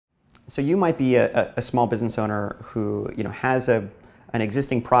So you might be a small business owner who has an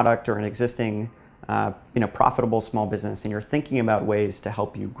existing product or an existing profitable small business, and you're thinking about ways to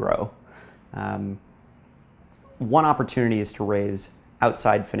help you grow. One opportunity is to raise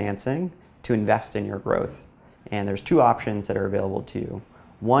outside financing to invest in your growth. And there's two options that are available to you.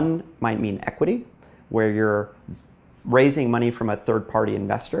 One might mean equity, where you're raising money from a third-party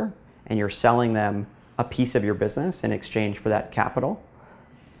investor and you're selling them a piece of your business in exchange for that capital.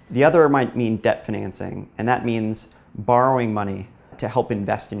 The other might mean debt financing, and that means borrowing money to help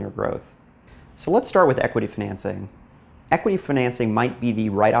invest in your growth. So let's start with equity financing. Equity financing might be the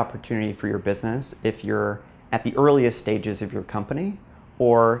right opportunity for your business if you're at the earliest stages of your company,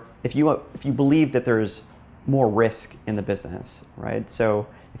 or if you believe that there's more risk in the business, right? So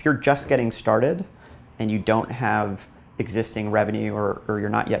if you're just getting started and you don't have existing revenue or you're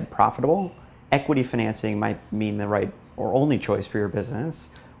not yet profitable, equity financing might mean the right or only choice for your business,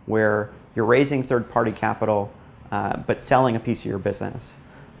 where you're raising third-party capital but selling a piece of your business.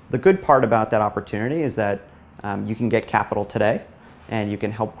 The good part about that opportunity is that you can get capital today and you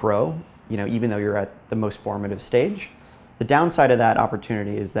can help grow, even though you're at the most formative stage. The downside of that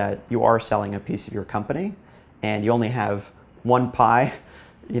opportunity is that you are selling a piece of your company and you only have one pie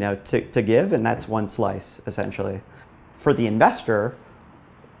to give, and that's one slice, essentially. For the investor,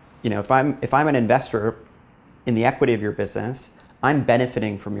 if I'm an investor in the equity of your business, I'm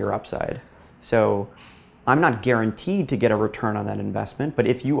benefiting from your upside. So I'm not guaranteed to get a return on that investment, but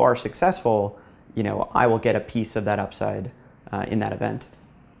if you are successful, I will get a piece of that upside in that event.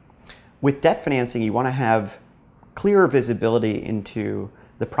 With debt financing, you want to have clearer visibility into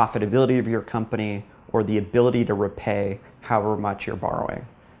the profitability of your company or the ability to repay however much you're borrowing.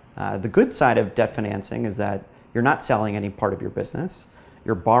 The good side of debt financing is that you're not selling any part of your business.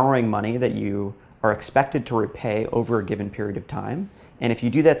 You're borrowing money that you are expected to repay over a given period of time. And if you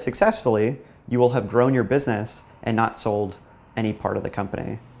do that successfully, you will have grown your business and not sold any part of the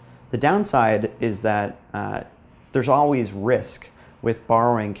company. The downside is that there's always risk with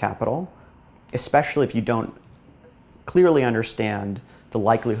borrowing capital, especially if you don't clearly understand the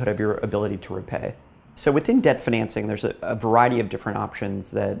likelihood of your ability to repay. So within debt financing, there's a variety of different options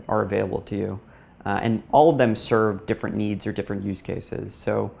that are available to you. And all of them serve different needs or different use cases.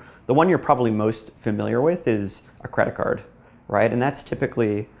 So the one you're probably most familiar with is a credit card, right? And that's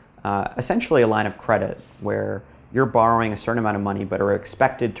typically essentially a line of credit where you're borrowing a certain amount of money but are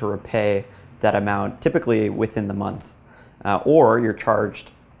expected to repay that amount typically within the month. Or you're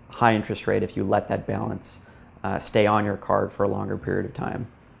charged high interest rate if you let that balance stay on your card for a longer period of time.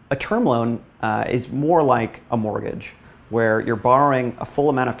 A term loan is more like a mortgage, where you're borrowing a full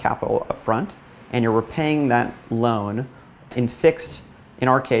amount of capital up front and you're repaying that loan in fixed, in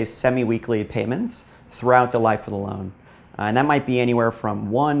our case, semi-weekly payments throughout the life of the loan. And that might be anywhere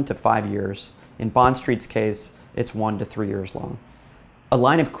from 1 to 5 years. In Bond Street's case, it's 1 to 3 years long. A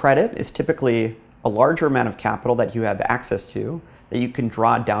line of credit is typically a larger amount of capital that you have access to that you can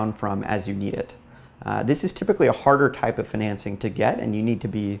draw down from as you need it. This is typically a harder type of financing to get, and you need to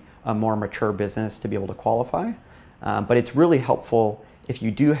be a more mature business to be able to qualify. But it's really helpful if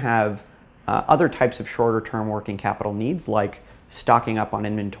you do have other types of shorter term working capital needs, like stocking up on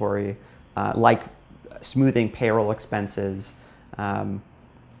inventory, like smoothing payroll expenses. And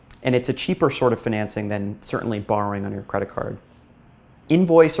it's a cheaper sort of financing than certainly borrowing on your credit card.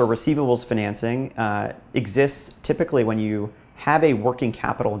 Invoice or receivables financing exists typically when you have a working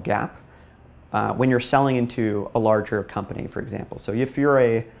capital gap when you're selling into a larger company, for example. So if you're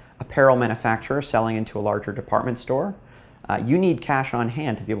a apparel manufacturer selling into a larger department store, you need cash on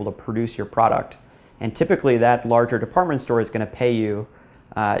hand to be able to produce your product. And typically that larger department store is going to pay you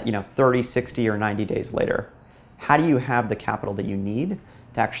 30, 60, or 90 days later. How do you have the capital that you need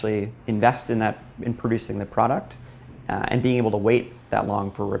to actually invest in producing the product and being able to wait that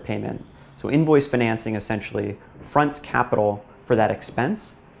long for repayment? So invoice financing essentially fronts capital for that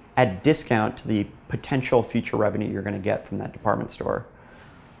expense at a discount to the potential future revenue you're going to get from that department store.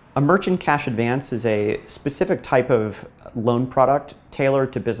 A merchant cash advance is a specific type of loan product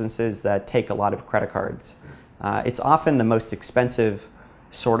tailored to businesses that take a lot of credit cards. It's often the most expensive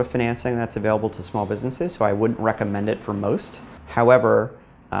sort of financing that's available to small businesses, so I wouldn't recommend it for most. However,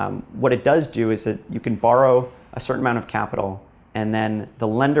 what it does do is that you can borrow a certain amount of capital, and then the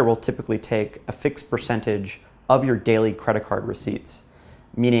lender will typically take a fixed percentage of your daily credit card receipts.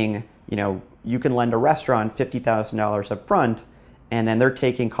 Meaning, you can lend a restaurant $50,000 up front, and then they're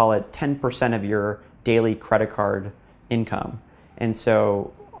taking, call it 10% of your daily credit card income. And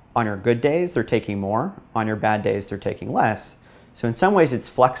so on your good days, they're taking more. On your bad days, they're taking less. So in some ways, it's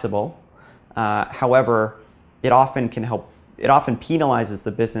flexible. However, it often can help it often penalizes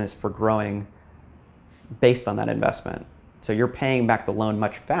the business for growing based on that investment. So you're paying back the loan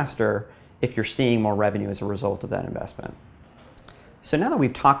much faster if you're seeing more revenue as a result of that investment. So now that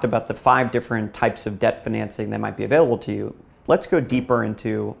we've talked about the 5 different types of debt financing that might be available to you, let's go deeper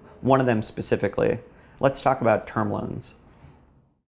into one of them specifically. Let's talk about term loans.